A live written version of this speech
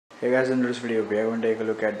Hey guys, in this video we are going to take a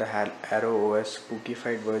look at the Arrow OS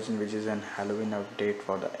Spookified version, which is an Halloween update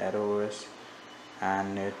for the Arrow OS,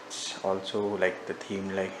 and it's also like the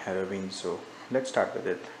theme like Halloween. So let's start with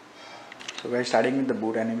it. So we're starting with the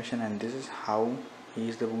boot animation, and this is how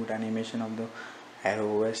is the boot animation of the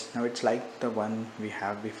Arrow OS. Now it's like the one we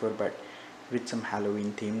have before, but with some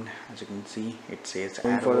Halloween themed. As you can see, it says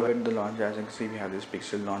going forward with the launch. As you can see, we have this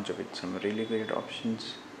pixel launcher with some really great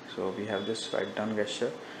options. So we have this swipe down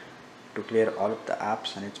gesture to clear all of the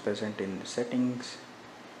apps, and it's present in the settings,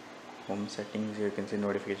 home settings. Here you can see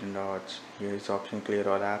notification dots. Here is option clear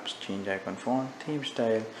all apps, change icon font, theme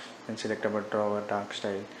style. You can select about drawer, dark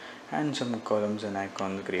style, and some columns and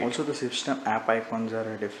icons. Great. Also the system app icons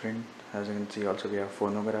are different. As you can see, also we have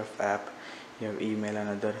phonograph app, you have email and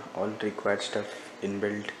other all required stuff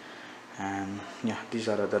inbuilt. And yeah, these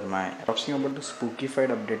are other my talking about the Spookified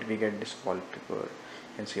update. We get this wallpaper.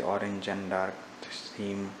 You can see orange and dark, this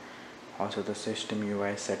theme. Also the system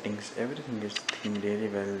UI settings, everything is themed really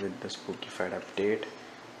well with the Spookified update.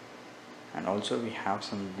 And also we have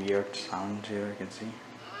some weird sounds here, you can see,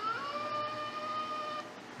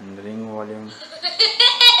 and the ring volume.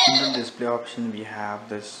 In the display option we have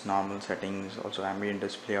this normal settings, also ambient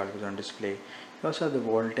display, always on display. We also have the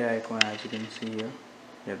VoLTE icon, as you can see here.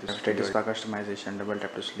 Yeah, the status bar customization, double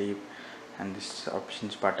tap to sleep, and this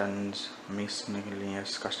options buttons,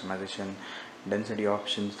 miscellaneous customization, density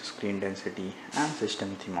options, the screen density, and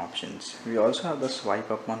system theme options. We also have the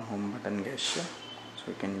swipe up on home button gesture, so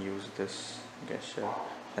you can use this gesture,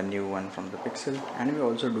 the new one from the Pixel. And we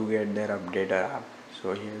also do get their updater app.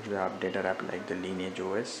 So here's the updater app like the Lineage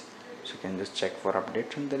OS, so you can just check for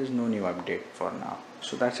updates, and there is no new update for now.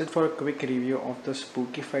 So that's it for a quick review of the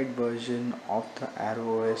Spookified version of the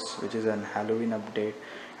Arrow OS, which is an Halloween update.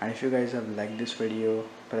 And if you guys have liked this video,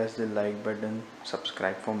 press the like button,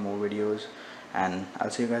 subscribe for more videos, and I'll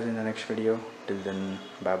see you guys in the next video. Till then,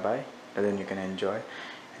 bye bye. Till then you can enjoy.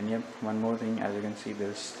 And yep, one more thing, as you can see,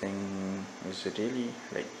 this thing is really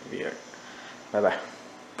like weird. Bye bye.